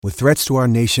With threats to our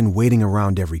nation waiting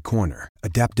around every corner,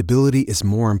 adaptability is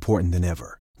more important than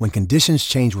ever. When conditions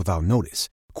change without notice,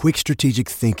 quick strategic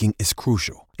thinking is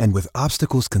crucial. And with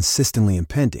obstacles consistently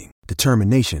impending,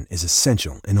 determination is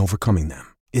essential in overcoming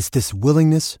them. It's this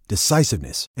willingness,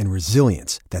 decisiveness, and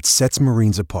resilience that sets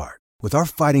Marines apart. With our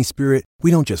fighting spirit, we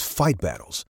don't just fight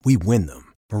battles, we win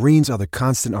them. Marines are the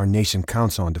constant our nation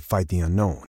counts on to fight the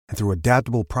unknown. And through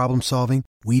adaptable problem solving,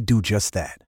 we do just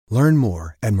that. Learn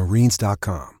more at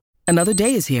marines.com. Another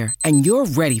day is here, and you're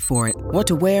ready for it. What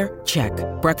to wear? Check.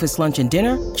 Breakfast, lunch, and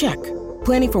dinner? Check.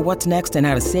 Planning for what's next and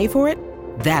how to save for it?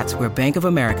 That's where Bank of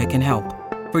America can help.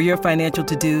 For your financial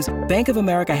to-dos, Bank of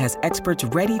America has experts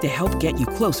ready to help get you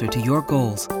closer to your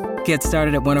goals. Get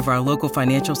started at one of our local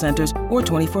financial centers or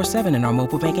 24/7 in our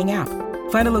mobile banking app.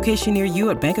 Find a location near you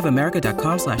at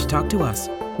bankofamerica.com/talktous.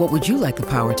 What would you like the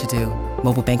power to do?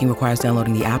 Mobile banking requires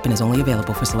downloading the app and is only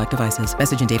available for select devices.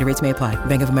 Message and data rates may apply.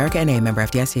 Bank of America N.A., member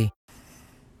FDIC.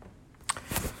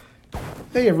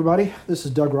 Hey everybody, this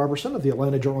is Doug Robertson of the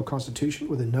Atlanta Journal-Constitution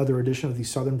with another edition of the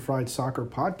Southern Fried Soccer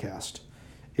Podcast.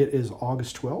 It is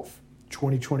August 12th,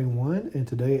 2021, and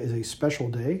today is a special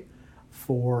day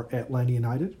for Atlanta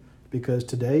United because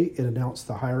today it announced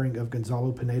the hiring of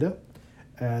Gonzalo Pineda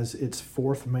as its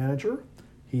fourth manager.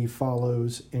 He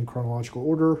follows in chronological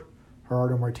order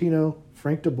Gerardo Martino,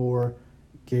 Frank de Boer,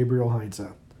 Gabriel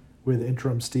Heinze, with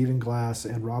interim Stephen Glass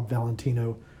and Rob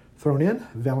Valentino thrown in.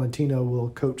 Valentino will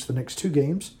coach the next two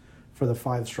games for the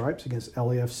Five Stripes against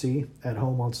LAFC at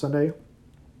home on Sunday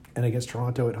and against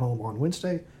Toronto at home on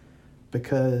Wednesday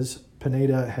because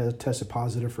Pineda has tested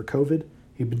positive for COVID.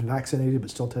 He'd been vaccinated but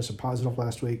still tested positive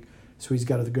last week, so he's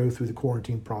got to go through the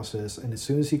quarantine process. And as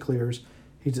soon as he clears,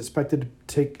 he's expected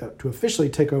to officially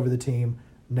take over the team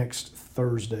next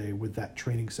Thursday with that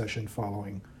training session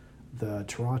following the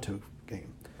Toronto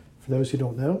game. For those who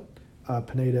don't know,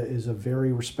 Pineda is a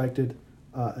very respected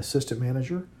assistant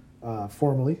manager,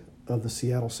 formerly of the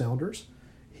Seattle Sounders.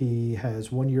 He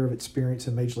has 1 year of experience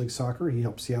in Major League Soccer. He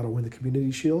helped Seattle win the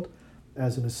Community Shield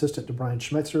as an assistant to Brian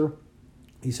Schmetzer.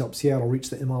 He's helped Seattle reach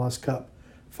the MLS Cup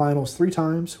finals 3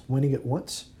 times, winning it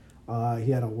once.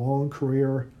 He had a long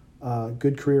career,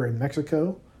 good career in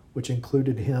Mexico, which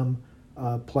included him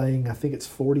playing, I think it's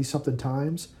 40-something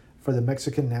times for the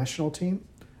Mexican national team.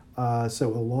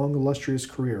 So a long, illustrious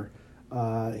career.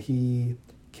 He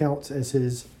counts as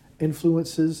his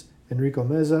influences Enrico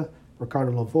Meza,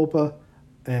 Ricardo La Volpe,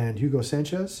 and Hugo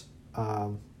Sanchez.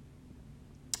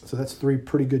 So that's 3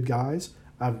 pretty good guys.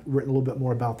 I've written a little bit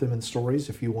more about them in stories.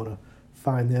 If you want to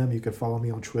find them, you can follow me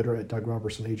on Twitter at Doug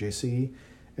Robertson AJC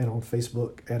and on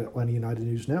Facebook at Atlanta United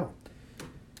News Now.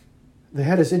 They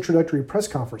had his introductory press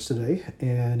conference today,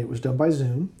 and it was done by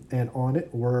Zoom, and on it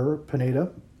were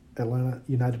Pineda, Atlanta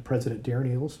United President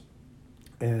Darren Eales,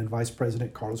 and Vice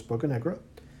President Carlos Bocanegra.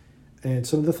 And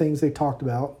some of the things they talked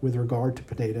about with regard to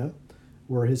Pineda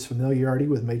were his familiarity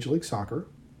with Major League Soccer,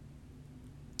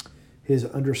 his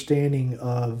understanding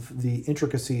of the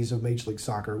intricacies of Major League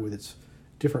Soccer with its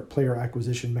different player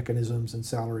acquisition mechanisms and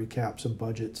salary caps and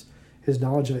budgets, his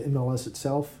knowledge of MLS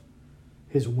itself,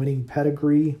 his winning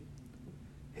pedigree,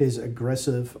 his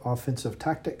aggressive offensive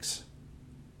tactics,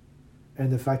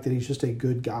 and the fact that he's just a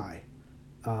good guy.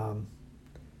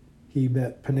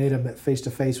 Pineda met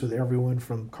face-to-face with everyone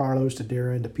from Carlos to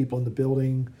Darren to people in the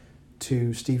building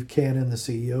to Steve Cannon, the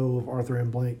CEO of Arthur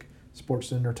M. Blank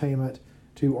Sports and Entertainment,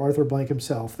 to Arthur Blank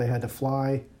himself. They had to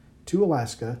fly to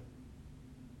Alaska,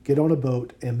 get on a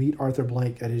boat, and meet Arthur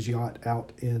Blank at his yacht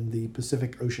out in the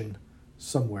Pacific Ocean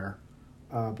somewhere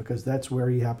because that's where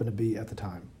he happened to be at the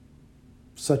time.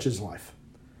 Such is life.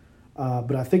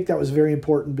 But I think that was very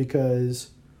important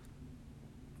because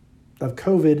of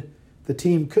COVID. The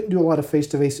team couldn't do a lot of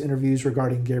face-to-face interviews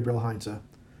regarding Gabriel Heinze.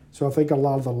 So I think a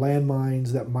lot of the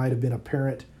landmines that might have been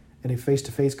apparent in a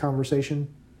face-to-face conversation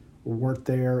weren't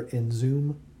there in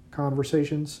Zoom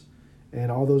conversations.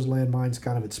 And all those landmines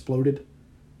kind of exploded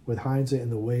with Heinze in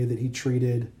the way that he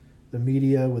treated the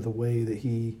media, with the way that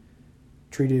he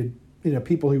treated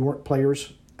people who weren't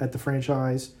players at the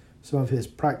franchise, some of his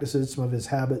practices, some of his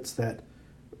habits that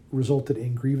resulted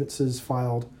in grievances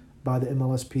filed by the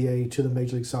MLSPA to the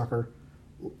Major League Soccer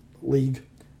League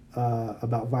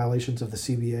about violations of the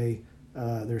CBA.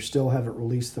 They still haven't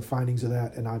released the findings of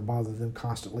that, and I bother them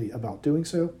constantly about doing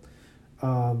so.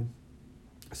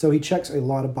 So he checks a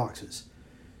lot of boxes.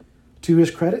 To his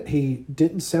credit, he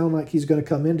didn't sound like he's going to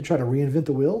come in to try to reinvent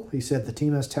the wheel. He said the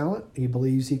team has talent. He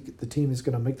believes the team is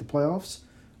going to make the playoffs.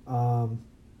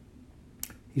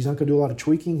 He's not going to do a lot of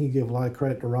tweaking. He gave a lot of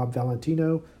credit to Rob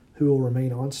Valentino, who will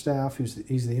remain on staff. He's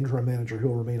the interim manager who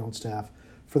will remain on staff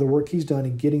for the work he's done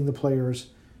in getting the players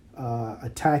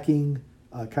attacking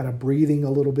kind of breathing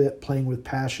a little bit, playing with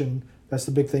passion. That's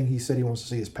the big thing he said he wants to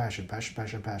see is passion, passion,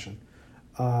 passion, passion.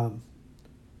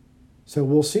 So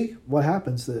we'll see what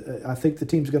happens. I think the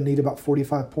team's going to need about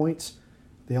 45 points.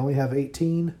 They only have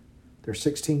 18. There's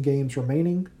 16 games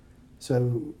remaining,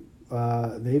 so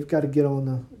they've got to get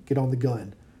on the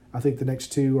gun. I think the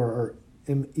next two are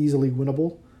easily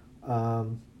winnable.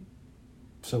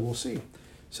 So we'll see.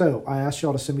 So I asked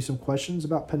y'all to send me some questions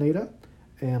about Pineda,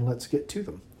 and let's get to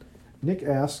them. Nick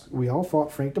asks, we all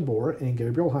thought Frank DeBoer and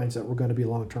Gabriel Heinze were going to be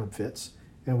long-term fits,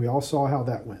 and we all saw how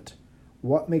that went.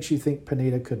 What makes you think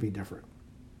Pineda could be different?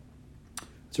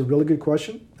 It's a really good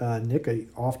question. Nick, a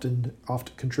often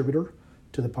contributor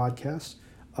to the podcast.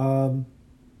 The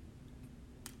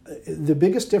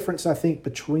biggest difference, I think,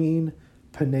 between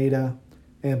Pineda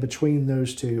and between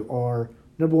those two are,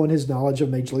 number one, his knowledge of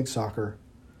Major League Soccer,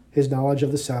 his knowledge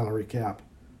of the salary cap,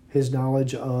 his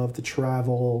knowledge of the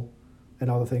travel and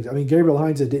all the things. I mean, Gabriel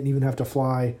Heinze didn't even have to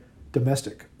fly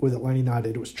domestic with Atlanta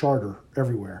United. It was charter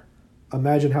everywhere.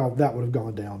 Imagine how that would have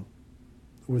gone down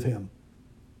with him.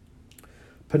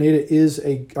 Pineda is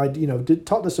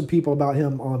talked to some people about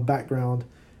him on background,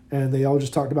 and they all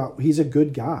just talked about he's a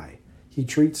good guy. He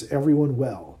treats everyone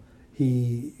well.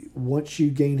 Once you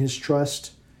gain his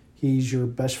trust, he's your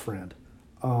best friend.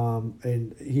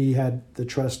 And he had the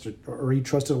trust, or he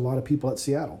trusted a lot of people at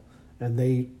Seattle, and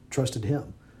they trusted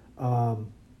him.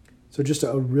 So just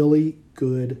a really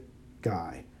good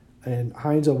guy. And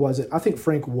Heinze wasn't. I think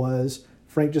Frank was.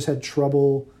 Frank just had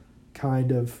trouble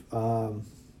kind of,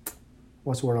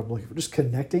 what's the word I'm looking for? Just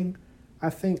connecting, I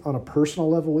think, on a personal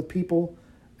level with people.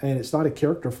 And it's not a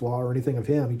character flaw or anything of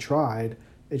him. He tried.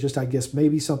 It's just, I guess,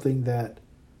 maybe something that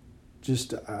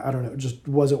just, I don't know, just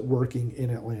wasn't working in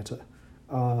Atlanta.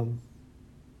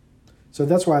 So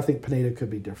that's why I think Pineda could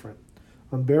be different.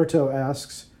 Umberto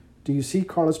asks, do you see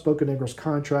Carlos Bocanegra's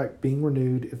contract being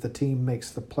renewed if the team makes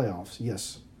the playoffs?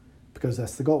 Yes, because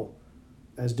that's the goal.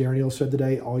 As Darren Hill said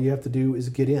today, all you have to do is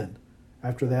get in.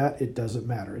 After that, it doesn't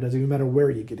matter. It doesn't even matter where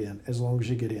you get in, as long as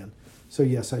you get in. So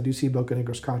yes, I do see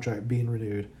Bocanegra's contract being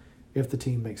renewed if the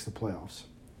team makes the playoffs.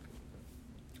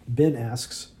 Ben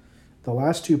asks, the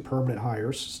last two permanent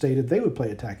hires stated they would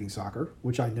play attacking soccer,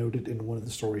 which I noted in one of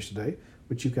the stories today,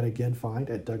 which you can again find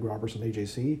at Doug Robertson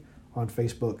AJC, on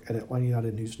Facebook at Atlanta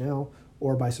United News Now,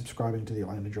 or by subscribing to the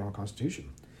Atlanta Journal-Constitution.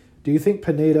 Do you think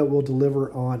Pineda will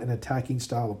deliver on an attacking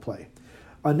style of play?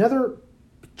 Another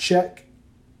check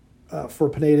for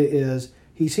Pineda is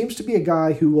he seems to be a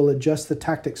guy who will adjust the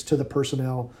tactics to the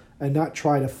personnel and not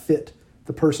try to fit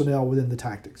the personnel within the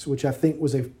tactics, which I think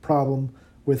was a problem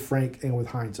with Frank and with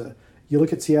Heinze. You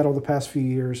look at Seattle the past few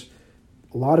years,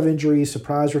 a lot of injuries,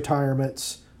 surprise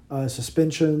retirements,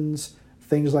 suspensions,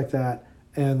 things like that,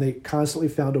 and they constantly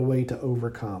found a way to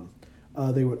overcome.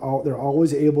 They're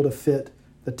always able to fit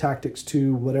the tactics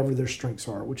to whatever their strengths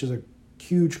are, which is a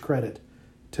huge credit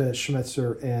to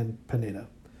Schmetzer and Pineda.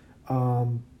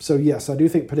 So yes, I do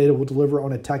think Pineda will deliver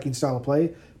on attacking style of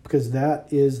play because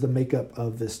that is the makeup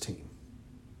of this team.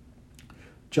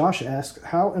 Josh asks,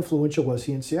 how influential was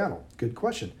he in Seattle? Good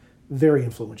question. Very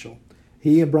influential.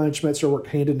 He and Brian Schmetzer worked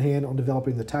hand in hand on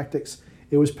developing the tactics.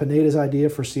 It was Pineda's idea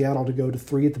for Seattle to go to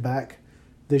 3 at the back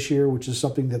this year, which is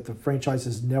something that the franchise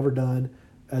has never done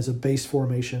as a base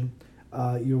formation.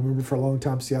 You remember for a long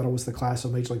time Seattle was the class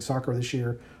of Major League Soccer this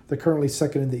year. They're currently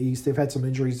second in the East. They've had some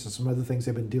injuries and some other things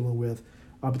they've been dealing with,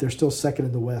 but they're still second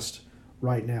in the West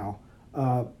right now.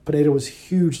 Pineda was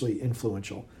hugely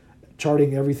influential,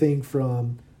 charting everything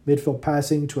from midfield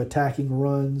passing to attacking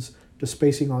runs to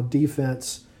spacing on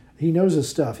defense. He knows his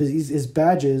stuff. His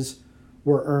badges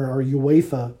are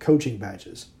UEFA coaching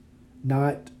badges,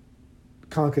 not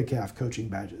CONCACAF coaching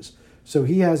badges. So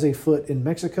he has a foot in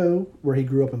Mexico, where he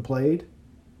grew up and played,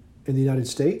 in the United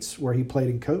States, where he played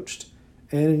and coached,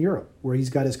 and in Europe, where he's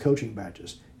got his coaching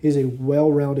badges. He's a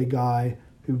well-rounded guy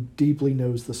who deeply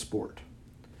knows the sport.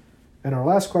 And our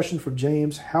last question from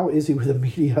James, how is he with the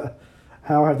media?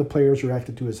 How have the players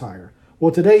reacted to his hire?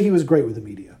 Well, today he was great with the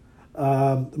media.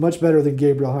 Much better than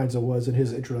Gabriel Heinze was in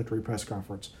his introductory press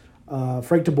conference.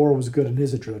 Frank DeBoer was good in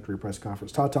his introductory press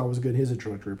conference. Tata was good in his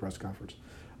introductory press conference.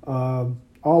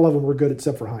 All of them were good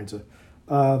except for Heinze.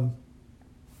 I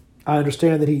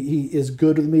understand that he is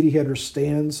good with the media. He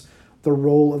understands the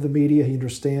role of the media. He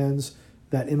understands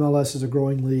that MLS is a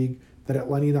growing league, that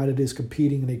Atlanta United is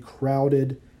competing in a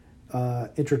crowded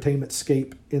entertainment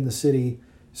scape in the city.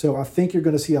 So I think you're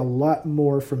going to see a lot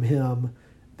more from him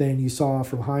than you saw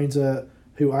from Heinze,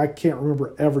 who I can't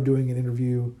remember ever doing an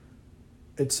interview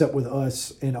except with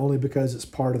us, and only because it's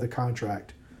part of the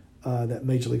contract that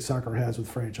Major League Soccer has with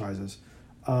franchises.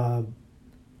 I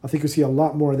think you'll see a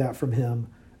lot more of that from him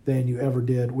than you ever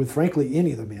did with, frankly,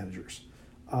 any of the managers.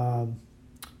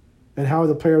 And how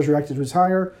the players reacted to his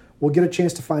hire, we'll get a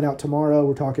chance to find out tomorrow.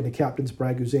 We're talking to captains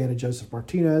Brad Guzan and Joseph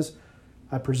Martinez.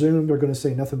 I presume they're going to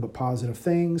say nothing but positive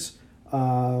things,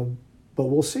 but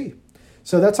we'll see.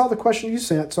 So that's all the questions you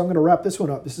sent, so I'm going to wrap this one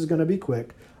up. This is going to be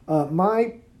quick.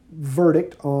 My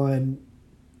verdict on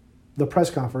the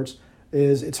press conference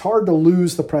is it's hard to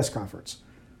lose the press conference.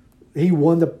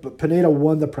 Pineda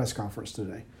won the press conference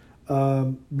today.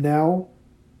 Now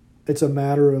it's a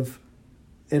matter of,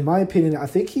 in my opinion, I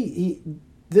think he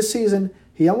this season,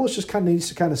 he almost just kind of needs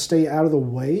to kind of stay out of the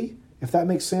way, if that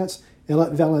makes sense, and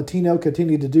let Valentino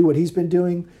continue to do what he's been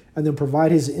doing and then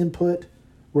provide his input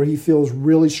where he feels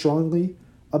really strongly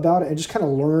about it and just kind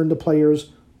of learn the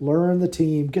players, learn the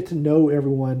team, get to know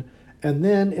everyone. And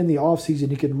then in the offseason,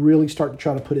 he can really start to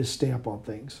try to put his stamp on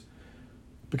things.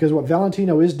 Because what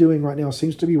Valentino is doing right now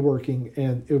seems to be working,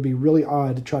 and it would be really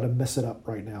odd to try to mess it up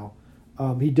right now.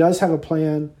 He does have a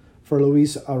plan for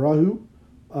Luis Araujo,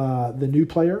 the new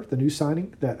player, the new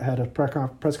signing that had a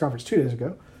press conference 2 days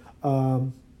ago.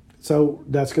 So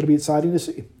that's going to be exciting to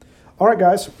see. All right,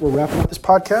 guys, we're wrapping up this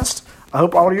podcast. I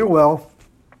hope all of you are well.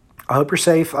 I hope you're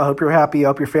safe. I hope you're happy. I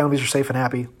hope your families are safe and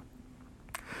happy.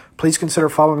 Please consider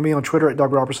following me on Twitter at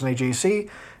Doug Robertson AJC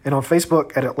and on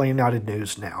Facebook at Atlanta United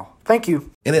News Now. Thank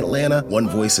you. In Atlanta, one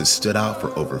voice has stood out for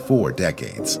over 4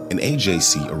 decades. An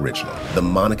AJC original, The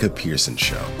Monica Pearson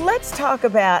Show. Let's talk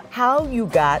about how you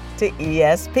got to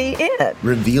ESPN.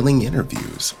 Revealing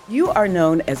interviews. You are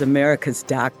known as America's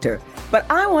doctor, but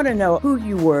I want to know who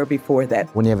you were before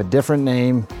that. When you have a different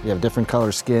name, you have different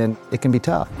color skin, it can be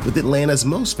tough. With Atlanta's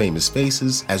most famous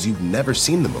faces as you've never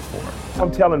seen them before.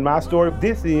 I'm telling my story.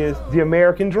 This is the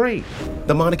American dream.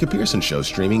 The Monica Pearson Show,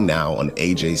 streaming now on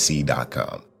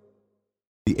AJC.com.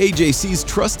 The AJC's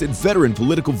trusted veteran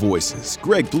political voices,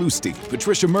 Greg Bluestein,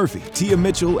 Patricia Murphy, Tia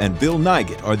Mitchell, and Bill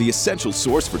Nigett, are the essential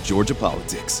source for Georgia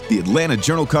politics. The Atlanta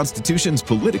Journal-Constitution's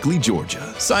Politically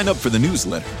Georgia. Sign up for the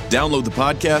newsletter, download the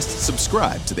podcast,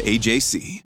 subscribe to the AJC.